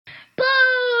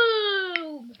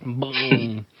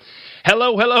Boom.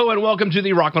 Hello, and welcome to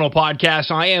the Rock Metal Podcast.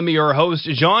 I am your host,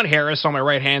 John Harris. On my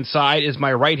right-hand side is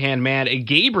my right-hand man,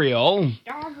 Gabriel.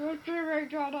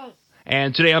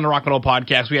 And today on the Rock Metal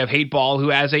Podcast, we have H8TEBALL, who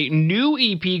has a new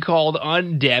EP called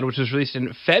Undead, which was released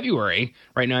in February.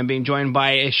 Right now I'm being joined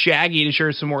by Shaggy to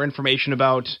share some more information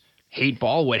about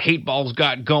H8TEBALL, what H8TEBALL's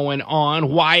got going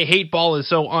on, why H8TEBALL is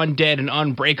so undead and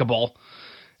unbreakable,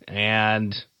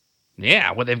 and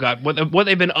yeah, what they've got, what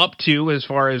they've been up to as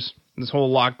far as this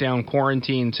whole lockdown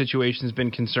quarantine situation has been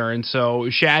concerned. So,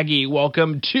 Shaggy,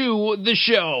 welcome to the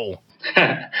show.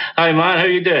 Hi, man. How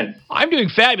you doing? I'm doing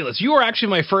fabulous. You are actually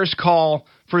my first call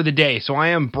for the day, so I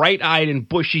am bright-eyed and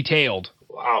bushy-tailed.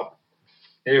 Wow.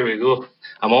 Here we go.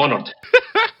 I'm honored.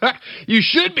 You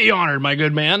should be honored, my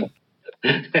good man.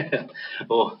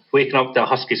 Oh, waking up to a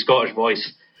husky Scottish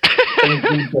voice.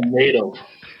 Things I'm made of.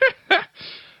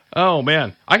 Oh,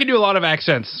 man. I can do a lot of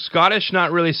accents. Scottish,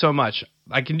 not really so much.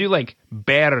 I can do, like,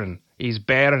 Baron. He's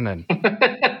Baronin.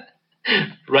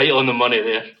 Right on the money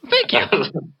there. Thank you.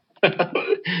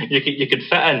 You could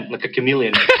fit in like a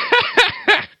chameleon.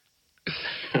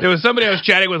 There was somebody I was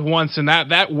chatting with once, and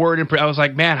that word, I was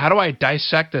like, man, how do I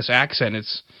dissect this accent?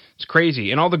 It's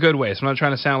crazy, in all the good ways. I'm not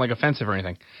trying to sound, like, offensive or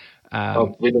anything.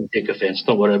 We don't take offense.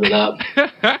 Don't worry about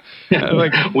that.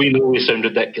 Like, we know we sound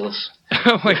ridiculous.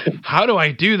 I'm like, how do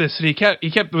I do this? And he kept.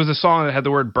 There was a song that had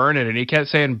the word burn in it, and he kept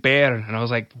saying Baron, and I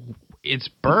was like, it's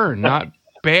burn, not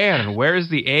Baron. Where's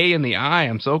the A and the I?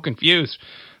 I'm so confused.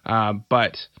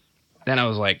 But then I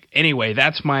was like, anyway,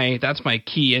 that's my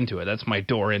key into it. That's my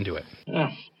door into it.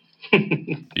 Yeah.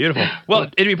 Beautiful. Well,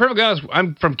 to be perfectly honest,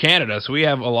 I'm from Canada, so we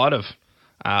have a lot of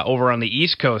over on the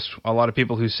East Coast, a lot of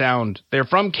people who they're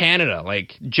from Canada,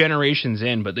 like generations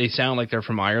in, but they sound like they're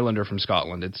from Ireland or from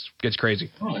Scotland. It's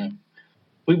crazy. Oh, yeah.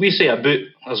 We say a boot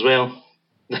as well.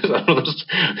 There's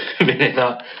many of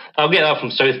that. I'll get that from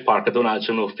South Park. I don't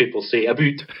actually know if people say a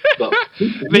boot, but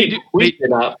they do. We say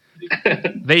that.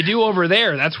 They do over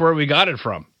there. That's where we got it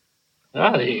from.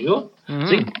 Ah, there you go. Mm-hmm.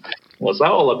 See, what's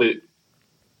that all about?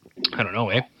 I don't know,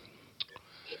 eh?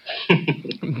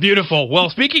 Beautiful. Well,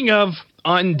 speaking of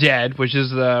Undead, which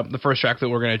is the first track that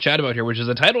we're going to chat about here, which is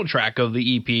the title track of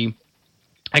the EP,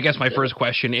 I guess my first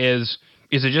question is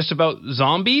it just about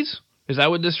zombies? Is that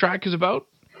what this track is about?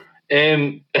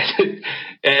 It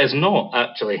is not,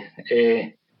 actually.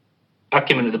 I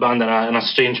came into the band in a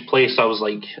strange place. I was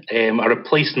like a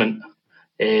replacement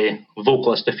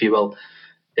vocalist, if you will.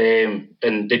 And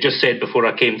they just said before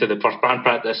I came to the first band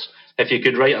practice, if you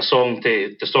could write a song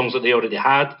to the songs that they already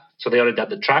had, so they already had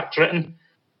the tracks written.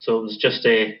 So it was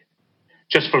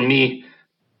just for me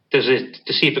to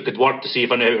see if it could work, to see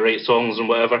if I knew how to write songs and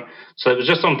whatever. So it was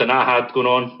just something I had going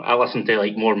on. I listened to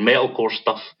like more metalcore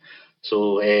stuff.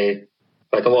 So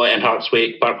like a lot of In Heart's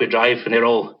Wake, Parkway Drive, and they're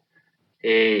all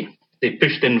they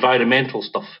pushed environmental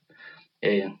stuff,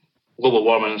 global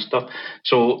warming and stuff.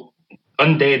 So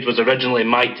Undead was originally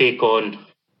my take on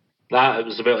that. It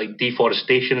was about like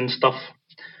deforestation and stuff.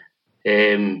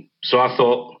 So I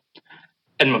thought,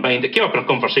 in my mind, it came up in a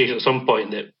conversation at some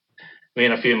point that me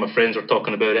and a few of my friends were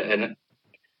talking about it, and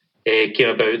it came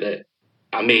about that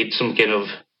I made some kind of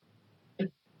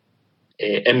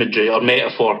imagery or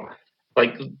metaphor,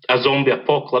 like a zombie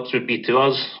apocalypse would be to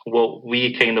us what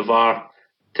we kind of are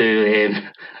to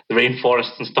the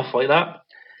rainforest and stuff like that.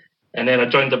 And then I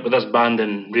joined up with this band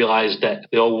and realised that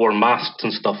they all wore masks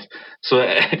and stuff, so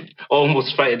it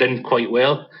almost fitted in quite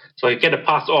well. So I kind of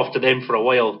passed it off to them for a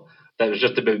while that it was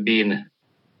just about being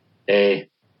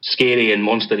scary and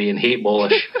monstery and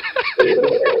H8TEBALL-ish,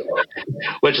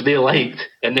 which they liked.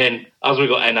 And then as we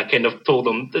got in, I kind of told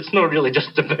them it's not really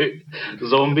just about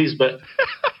zombies, but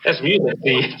it's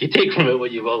music. You take from it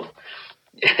what you will.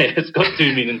 It's got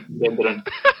two meanings depending on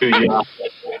who you are.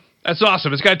 That's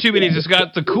awesome. It's got two meanings. It's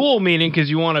got the cool meaning because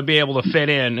you want to be able to fit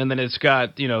in, and then it's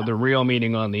got, the real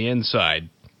meaning on the inside.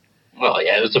 Well,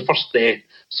 yeah, it was the first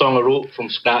song I wrote from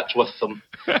scratch with them.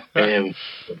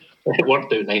 It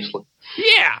worked out nicely.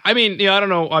 Yeah, I mean, I don't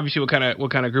know, obviously, what kind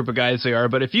of group of guys they are,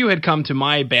 but if you had come to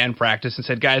my band practice and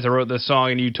said, guys, I wrote this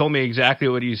song, and you told me exactly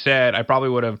what you said, I probably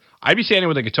would have, I'd be standing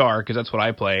with a guitar, because that's what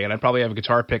I play, and I'd probably have a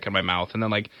guitar pick in my mouth, and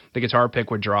then, like, the guitar pick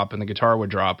would drop, and the guitar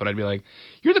would drop, and I'd be like,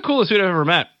 you're the coolest dude I've ever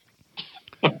met.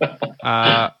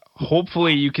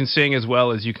 Hopefully you can sing as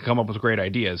well as you can come up with great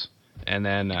ideas, and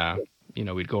then,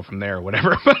 we'd go from there or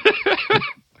whatever.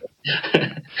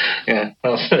 Yeah,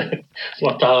 it's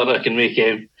my talent. I can make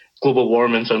global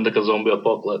warming sound like a zombie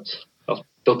apocalypse.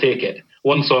 They'll take it.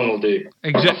 One song will do.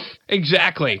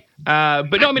 Exactly. But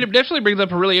no, I mean, it definitely brings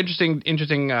up a really interesting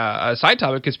side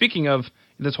topic, because speaking of,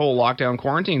 this whole lockdown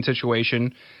quarantine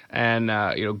situation and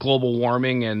global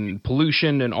warming and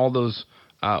pollution and all those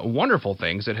wonderful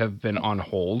things that have been on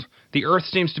hold, the Earth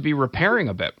seems to be repairing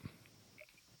a bit.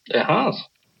 It has.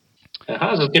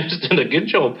 It's done a good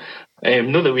job.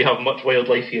 Not that we have much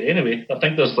wildlife here anyway. I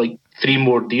think there's like 3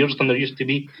 more deers than there used to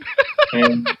be.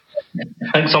 I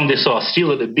think somebody saw a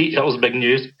seal at the beach. That was big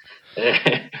news.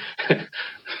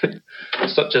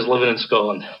 Such as living in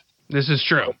Scotland. This is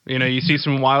true. You see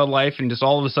some wildlife, and just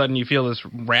all of a sudden you feel this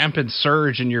rampant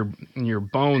surge in your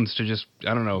bones to just,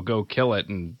 I don't know, go kill it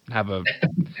and have a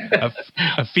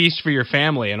feast for your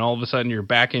family, and all of a sudden you're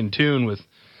back in tune with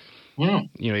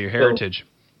your heritage.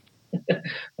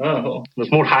 Oh,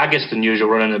 there's more haggis than usual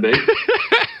running about.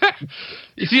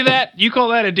 You see that? You call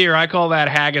that a deer. I call that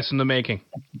haggis in the making.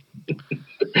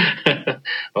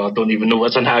 I don't even know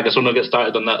what's in haggis. We'll not get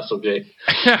started on that subject.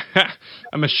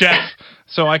 I'm a chef,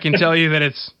 so I can tell you that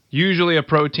it's usually a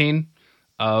protein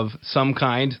of some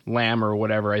kind, lamb or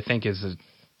whatever I think is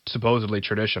supposedly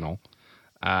traditional,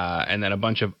 and then a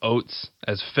bunch of oats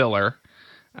as filler.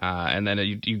 And then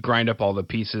you grind up all the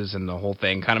pieces and the whole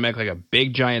thing, kind of make like a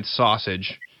big giant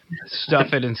sausage,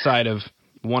 stuff it inside of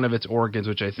one of its organs,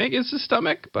 which I think is the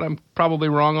stomach, but I'm probably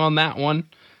wrong on that one.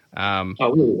 No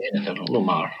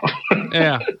matter.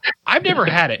 Yeah, I've never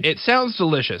had it. It sounds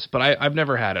delicious, but I've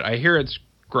never had it. I hear it's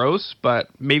gross, but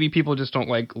maybe people just don't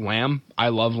like lamb. I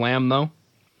love lamb, though.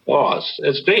 Oh,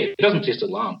 it's great. It doesn't taste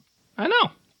like lamb. I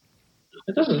know.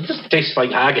 It doesn't. It just tastes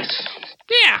like haggis.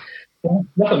 Yeah.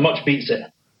 Nothing much beats it.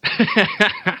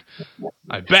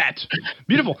 I bet.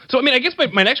 Beautiful. So, I mean, I guess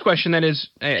my next question then is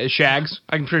Shags.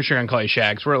 I'm pretty sure I can call you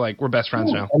Shags. We're best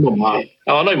friends now. I know my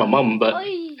mum, but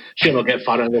she'll not get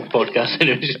far into the podcast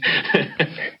anyways.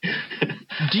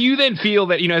 Do you then feel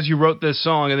that, as you wrote this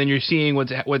song and then you're seeing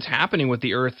what's happening with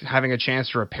the Earth having a chance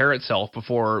to repair itself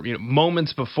before,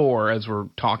 moments before, as we're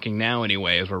talking now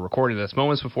anyway, as we're recording this,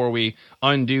 moments before we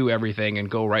undo everything and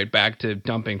go right back to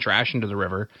dumping trash into the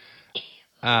river.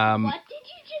 What did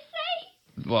you just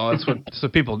say? Well, that's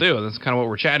what people do. That's kind of what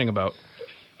we're chatting about.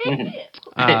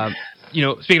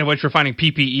 Speaking of which, we're finding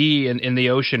PPE in the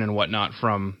ocean and whatnot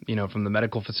from the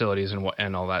medical facilities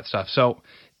and all that stuff. So,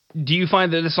 do you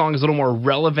find that this song is a little more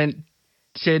relevant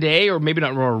today, or maybe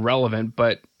not more relevant,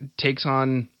 but takes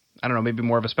on, I don't know, maybe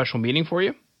more of a special meaning for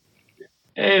you?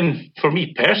 For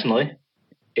me personally,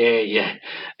 yeah.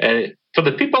 For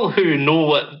the people who know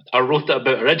what I wrote it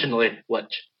about originally,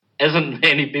 which isn't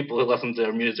many people who listen to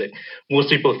our music, most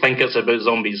people think it's about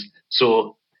zombies.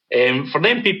 So, for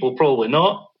them people, probably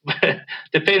not.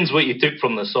 Depends what you took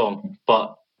from the song,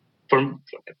 but it's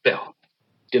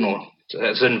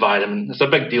the environment. It's a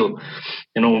big deal.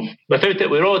 Without it,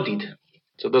 we're all dead.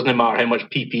 So it doesn't matter how much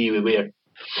PPE we wear.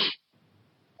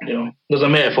 There's a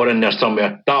metaphor in there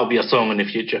somewhere. That'll be a song in the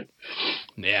future.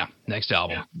 Yeah, next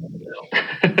album.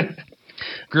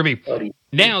 Groovy.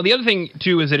 Now, the other thing,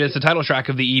 too, is it is the title track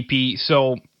of the EP.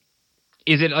 So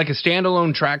is it like a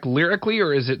standalone track lyrically,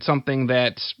 or is it something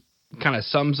that kind of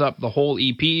sums up the whole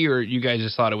EP, or you guys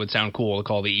just thought it would sound cool to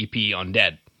call the EP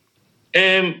Undead?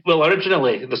 Well,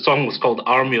 originally the song was called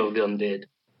Army of the Undead,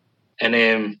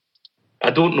 and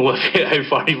I don't know how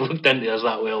far you've looked into us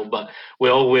that well, but we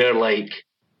all wear like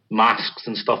masks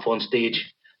and stuff on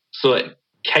stage, so it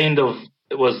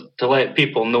was to let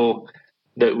people know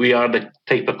that we are the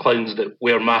type of clowns that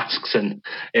wear masks and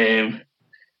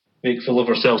make fool of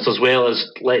ourselves, as well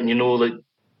as letting you know that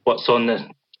what's on the.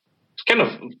 It's kind of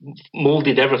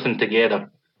molded everything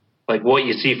together, like what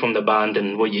you see from the band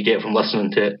and what you get from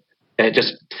listening to it. It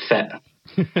just fit.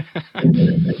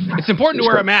 It's important to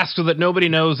wear a mask so that nobody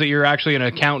knows that you're actually an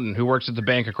accountant who works at the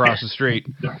bank across the street.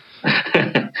 Well,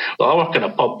 I work in a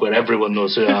pub where everyone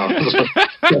knows who I am.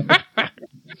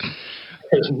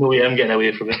 There's no way I'm getting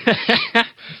away from it.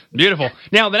 Beautiful.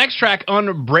 Now, the next track,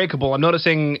 Unbreakable, I'm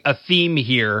noticing a theme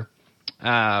here.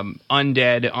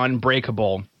 Undead,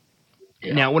 Unbreakable.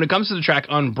 Yeah. Now, when it comes to the track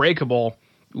Unbreakable,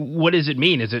 what does it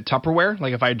mean? Is it Tupperware?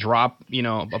 Like if I drop,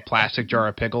 a plastic jar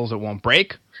of pickles, it won't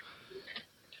break?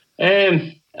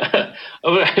 I never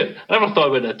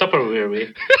thought about the Tupperware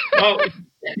way.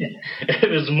 It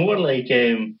was more like,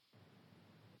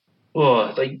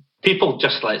 like people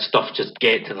just let stuff just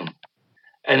get to them.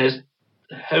 And it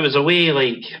was a way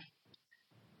like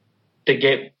to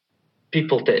get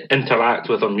people to interact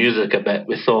with our music a bit.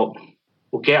 We thought,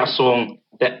 we'll get a song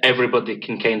that everybody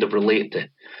can kind of relate to.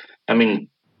 I mean,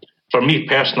 for me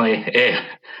personally,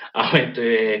 I went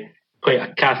to quite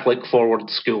a Catholic forward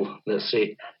school, let's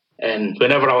say. And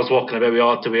whenever I was walking about, we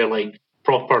all had to wear like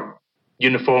proper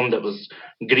uniform that was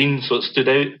green, so it stood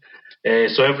out.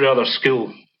 So every other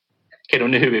school kind of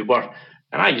knew who we were.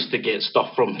 And I used to get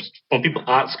stuff from people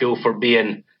at school for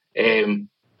being a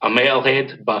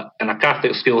metalhead, but in a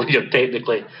Catholic school, you're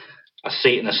technically a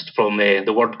Satanist from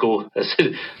the word go. As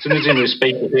soon as you knew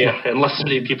Spike was there and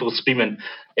listening to people screaming,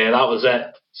 that was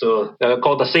it. So I got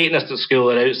called a Satanist at school,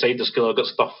 and outside the school I got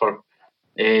stuff for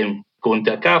going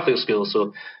to a Catholic school.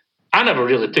 So I never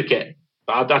really took it.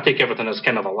 But I take everything as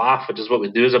kind of a laugh, which is what we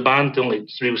do as a band. The only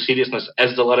real seriousness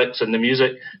is the lyrics and the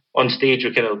music. On stage,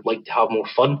 we kind of like to have more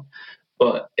fun.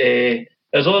 But there's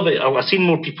a little bit. I've seen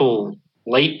more people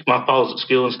like my pals at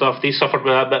school and stuff. They suffered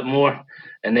with that a bit more.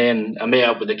 And then I met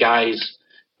up with the guys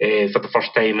for the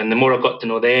first time. And the more I got to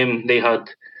know them, they had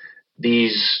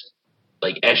these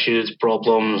like issues,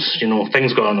 problems,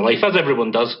 things going on in life, as everyone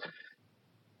does.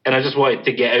 And I just wanted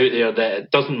to get out there that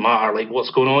it doesn't matter like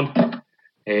what's going on.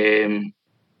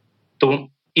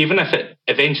 Don't, even if it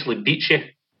eventually beats you,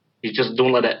 you just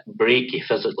don't let it break you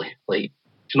physically. Like,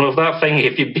 if that thing,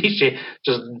 if it beats you,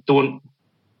 just don't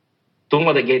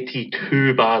let it get to you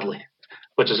too badly,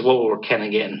 which is what we were kind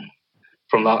of getting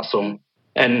from that song.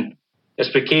 And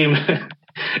it became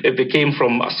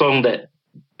from a song that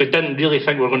we didn't really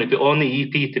think we were going to put on the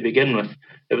EP to begin with.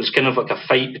 It was kind of like a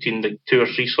fight between the 2 or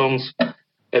 3 songs.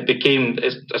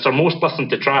 It's our most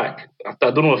listened to track. I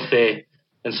don't know if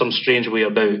in some strange way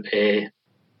about the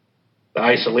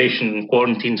isolation and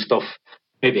quarantine stuff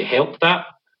maybe helped that,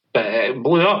 but it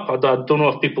blew up. I don't know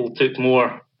if people took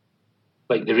more,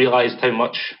 like they realised how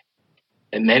much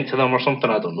it meant to them or something,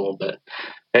 I don't know, but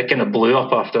it kind of blew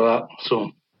up after that.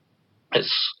 So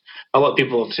it's a lot of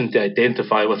people have seemed to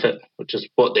identify with it, which is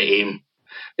what the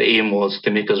aim was,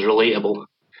 to make us relatable.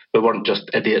 We weren't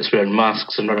just idiots wearing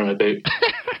masks and running about.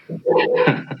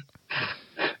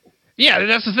 Yeah,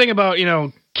 that's the thing about,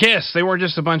 Kiss. They weren't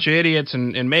just a bunch of idiots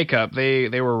in makeup.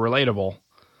 They were relatable.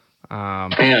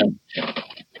 Yeah.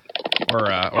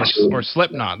 Or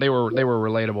Slipknot. They were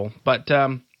relatable. But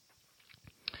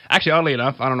actually, oddly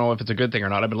enough, I don't know if it's a good thing or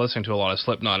not. I've been listening to a lot of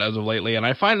Slipknot as of lately, and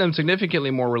I find them significantly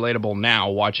more relatable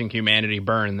now watching humanity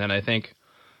burn than I think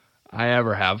I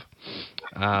ever have.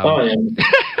 Yeah.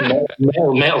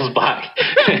 Metal's back.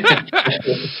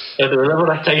 If there was ever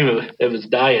a time it was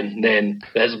dying, then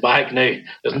it's back now.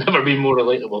 It's never been more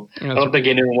relatable. I don't think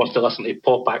anyone wants to listen to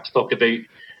pop acts talk about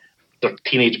their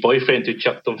teenage boyfriend who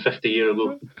chucked them 50 years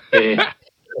ago.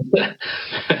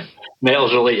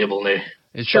 Metal's relatable now.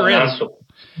 It sure is.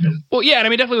 Well, yeah, and I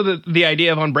mean, definitely with the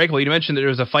idea of Unbreakable, you mentioned that there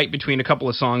was a fight between a couple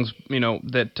of songs,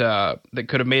 that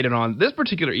could have made it on this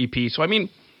particular EP. So, I mean,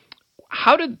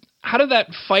 how did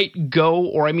that fight go?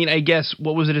 Or, I mean, I guess,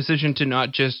 what was the decision to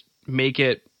not just make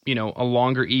it, a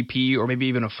longer EP or maybe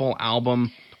even a full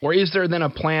album? Or is there then a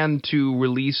plan to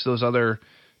release those other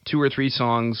 2 or 3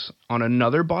 songs on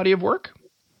another body of work?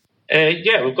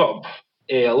 Yeah, we've got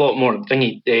a lot more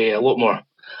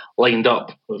lined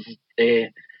up.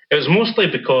 It was mostly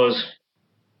because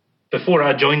before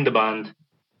I joined the band,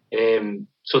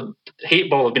 so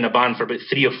H8TEBALL have been a band for about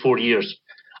 3 or 4 years.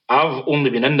 I've only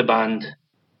been in the band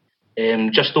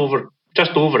just over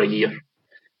a year.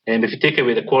 If you take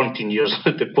away the quarantine years,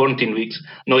 the quarantine weeks,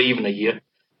 not even a year.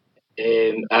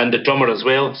 And the drummer as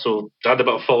well. So I had a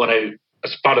bit of falling out,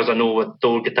 as far as I know, with the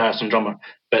old guitarist and drummer.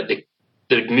 But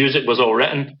the music was all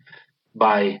written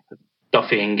by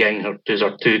Duffy and Ging, who's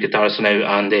our 2 guitarists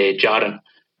now, and Jaren,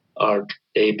 our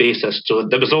bassist. So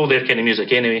it was all their kind of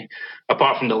music anyway,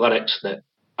 apart from the lyrics that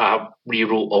I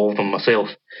rewrote all of them myself.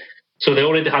 So they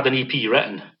already had an EP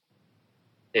written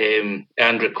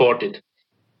and recorded.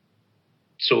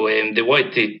 So they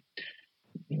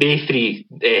 3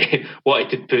 wanted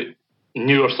to put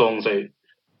newer songs out,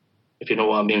 if you know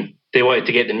what I mean. They wanted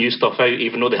to get the new stuff out,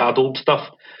 even though they had old stuff.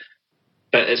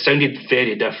 But it sounded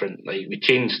very different. Like, we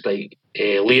changed, like,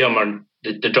 Liam, or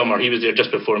the drummer, he was there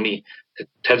just before me.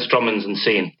 His drumming's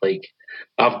insane. Like,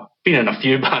 I've been in a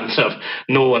few bands,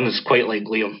 no one's quite like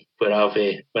Liam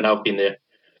when I've been there.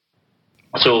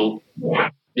 So,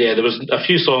 yeah, there was a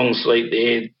few songs, like,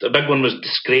 the big one was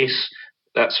Disgrace.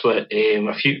 That's what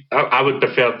I would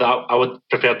prefer that. I would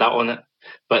prefer that on it,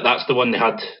 but that's the one they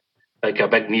had like a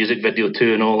big music video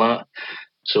too and all that.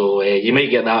 So you might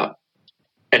get that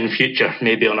in future,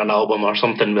 maybe on an album or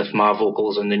something with my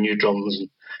vocals and the new drums and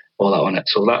all that on it.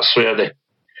 So that's where the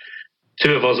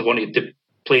 2 of us wanted to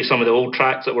play some of the old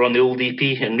tracks that were on the old EP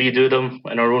and redo them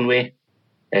in our own way.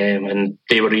 And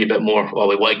they were a wee bit more,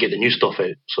 we want to get the new stuff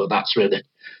out. So that's where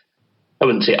I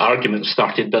wouldn't say argument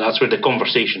started, but that's where the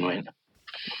conversation went.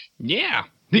 Yeah,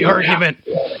 the argument.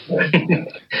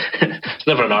 It's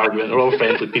never an argument. We're all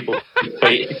friendly people.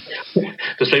 Despite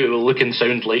what we look and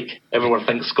sound like, everyone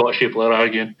thinks Scottish people are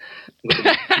arguing.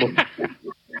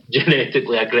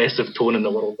 Genetically aggressive tone in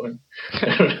the world.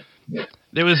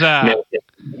 There was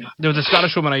a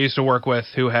Scottish woman I used to work with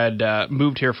who had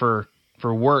moved here for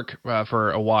work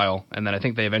for a while, and then I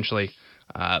think they eventually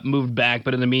moved back.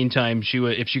 But in the meantime,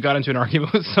 if she got into an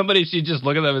argument with somebody, she'd just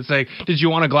look at them and say, "Did you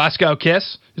want a Glasgow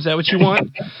kiss? Is that what you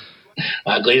want?"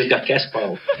 Glasgow kiss,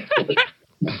 Paul.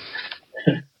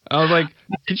 I was like,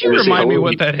 "Could you remind me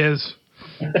what that is?"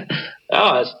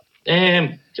 Oh,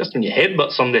 it's just when you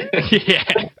headbutt somebody. Yeah.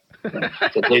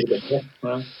 It's a Glasgow kiss.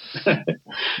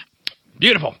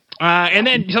 Beautiful. And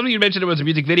then something you mentioned was a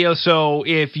music video. So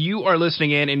if you are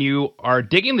listening in and you are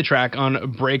digging the track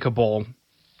Unbreakable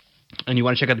and you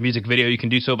want to check out the music video, you can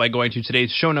do so by going to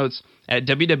today's show notes at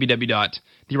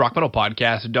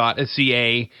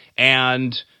www.therockmetalpodcast.ca.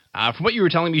 And from what you were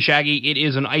telling me, Shaggy, it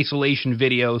is an isolation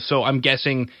video. So I'm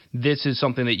guessing this is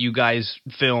something that you guys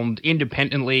filmed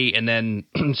independently and then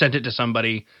sent it to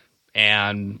somebody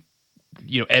and,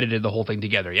 edited the whole thing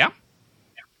together. Yeah?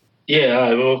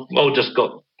 Yeah, we've all just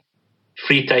got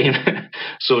free time,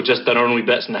 so just done our own wee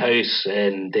bits in the house,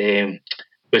 and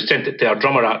we sent it to our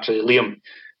drummer, actually, Liam.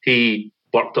 He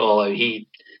worked it all out. He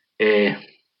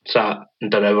sat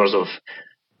and did hours of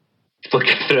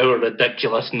flicking through our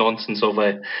ridiculous nonsense of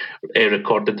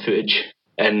recorded footage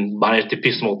and managed to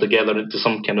piece them all together into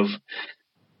some kind of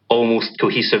almost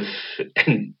cohesive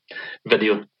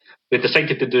video. We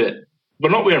decided to do it. We're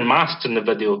not wearing masks in the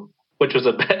video, which was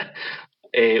a bit...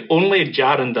 only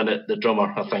Jaron done it, the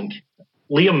drummer, I think.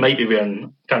 Liam might be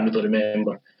wearing, can't really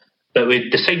remember. But we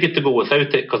decided to go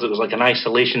without it because it was like an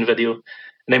isolation video.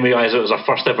 And then we realised it was our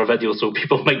first ever video, so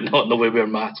people might not know we wear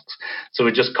masks. So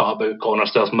we just cut about calling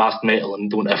ourselves Masked Metal and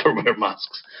don't ever wear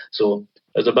masks. So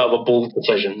it was a bit of a bold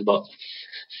decision, but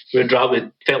we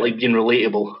felt like being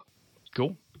relatable.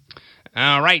 Cool.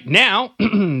 All right, now,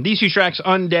 these two tracks,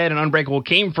 Undead and Unbreakable,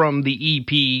 came from the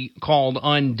EP called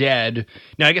Undead.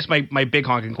 Now, I guess my big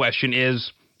honking question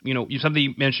is, something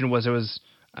you mentioned was there was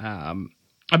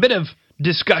a bit of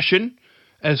discussion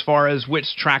as far as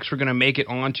which tracks were going to make it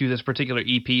onto this particular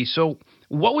EP. So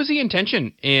what was the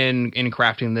intention in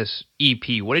crafting this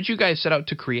EP? What did you guys set out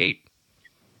to create?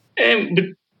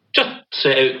 We just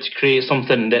set out to create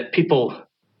something that people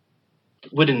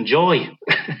would enjoy,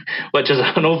 which is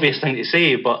an obvious thing to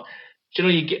say, but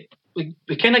we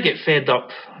kind of get fed up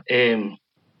a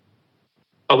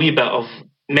wee bit of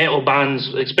metal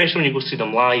bands, especially when you go see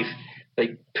them live,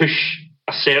 like push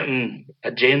a certain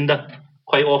agenda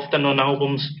quite often on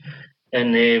albums,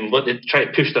 and what they try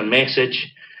to push their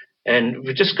message, and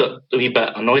we just got a wee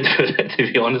bit annoyed with it,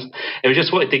 to be honest, and we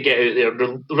just wanted to get out there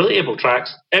relatable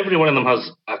tracks. Every one of them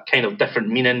has a kind of different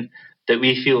meaning that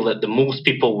we feel that the most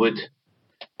people would.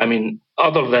 I mean,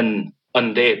 other than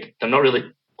Undead, they're not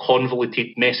really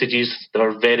convoluted messages.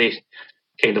 They're very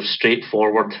kind of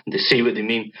straightforward. They say what they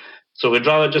mean. So we'd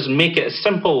rather just make it as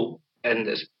simple and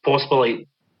as possible. Like,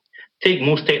 take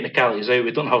most technicalities out.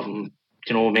 We don't have,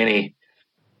 many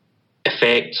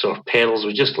effects or pedals.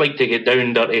 We just like to get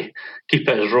down dirty, keep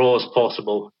it as raw as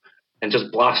possible, and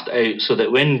just blast it out so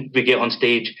that when we get on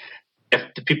stage, if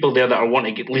the people there that are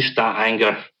wanting to get loose that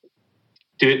anger,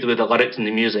 do it with the lyrics and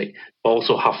the music, but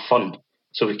also have fun.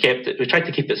 So we tried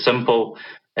to keep it simple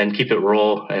and keep it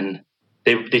raw, and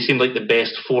they seemed like the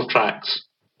best 4 tracks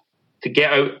to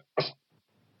get out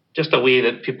just a way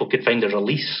that people could find a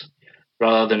release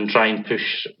rather than try and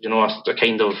push, a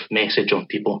kind of message on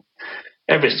people.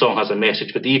 Every song has a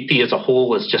message, but the EP as a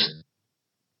whole is just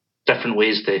different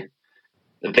ways to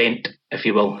vent, if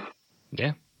you will.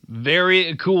 Yeah.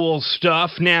 Very cool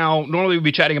stuff. Now, normally we'd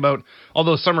be chatting about all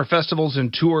those summer festivals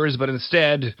and tours, but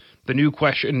instead, the new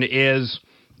question is,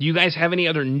 do you guys have any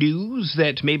other news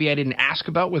that maybe I didn't ask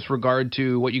about with regard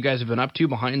to what you guys have been up to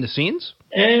behind the scenes?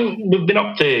 We've been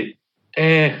up to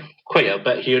quite a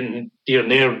bit here and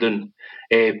there.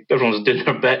 Everyone's doing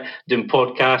their bit, doing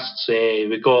podcasts.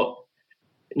 We got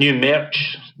new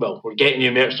merch. Well, we're getting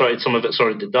new merch started. Some of it's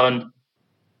already done.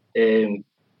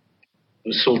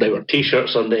 We sold out our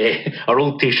T-shirts on our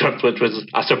old T-shirts, which was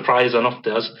a surprise enough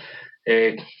to us.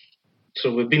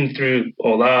 So we've been through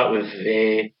all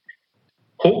that.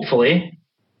 Hopefully,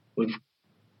 we've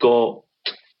got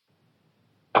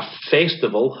a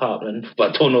festival happening,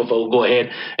 but I don't know if it'll go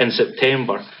ahead in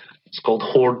September. It's called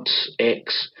Hordes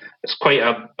X. It's quite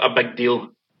a big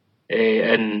deal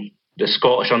in the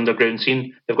Scottish underground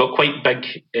scene. They've got quite big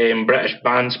British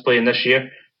bands playing this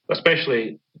year,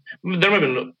 especially there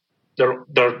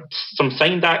are some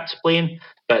signed acts playing,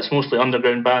 but it's mostly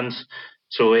underground bands.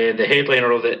 So the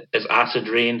headliner of it is Acid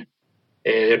Rain.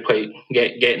 They're quite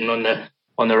getting on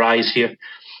the rise here.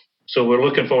 So we're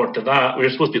looking forward to that. We're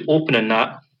supposed to be opening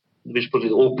that. We're supposed to be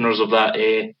the openers of that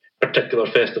particular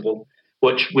festival.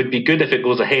 which would be good if it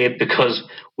goes ahead because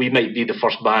we might be the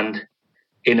first band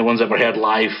anyone's ever heard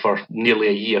live for nearly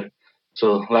a year.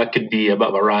 So that could be a bit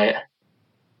of a riot.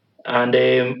 And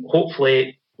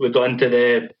hopefully we got into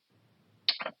the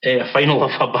final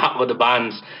of a battle with the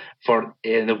bands for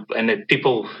the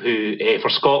people who for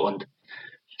Scotland.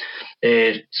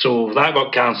 So that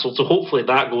got cancelled. So hopefully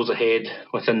that goes ahead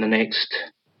within the next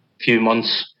few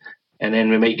months, and then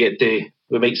we might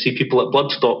see people at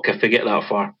Bloodstock if we get that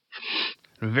far.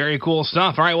 Very cool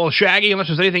stuff. All right, well, Shaggy, unless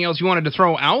there's anything else you wanted to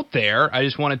throw out there, I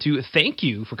just wanted to thank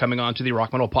you for coming on to the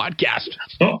Rock Metal Podcast.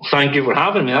 Oh, thank you for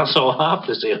having me. That's all I have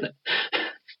to say on it.